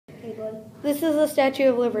This is the Statue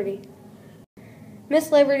of Liberty.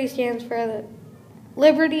 Miss Liberty stands for the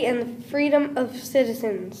liberty and the freedom of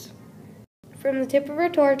citizens. From the tip of her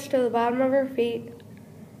torch to the bottom of her feet,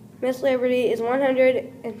 Miss Liberty is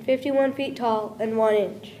 151 feet tall and 1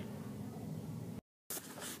 inch.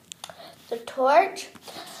 The torch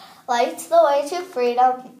lights the way to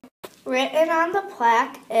freedom. Written on the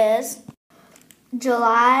plaque is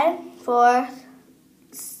July 4th,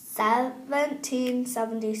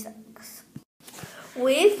 1776.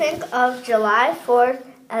 We think of July 4th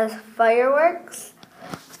as fireworks,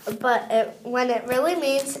 but when it really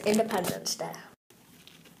means Independence Day.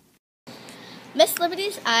 Miss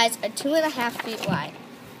Liberty's eyes are 2.5 feet wide.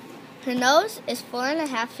 Her nose is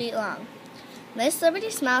 4.5 feet long. Miss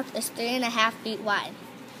Liberty's mouth is 3.5 feet wide.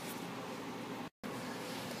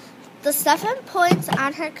 The 7 points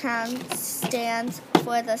on her crown stands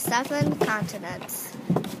for the 7 continents.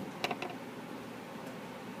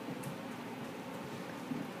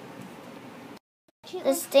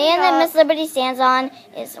 The stand that Miss Liberty stands on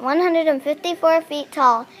is 154 feet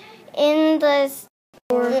tall. In the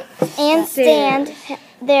stand,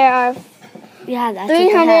 there are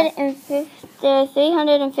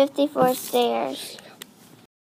 354 stairs.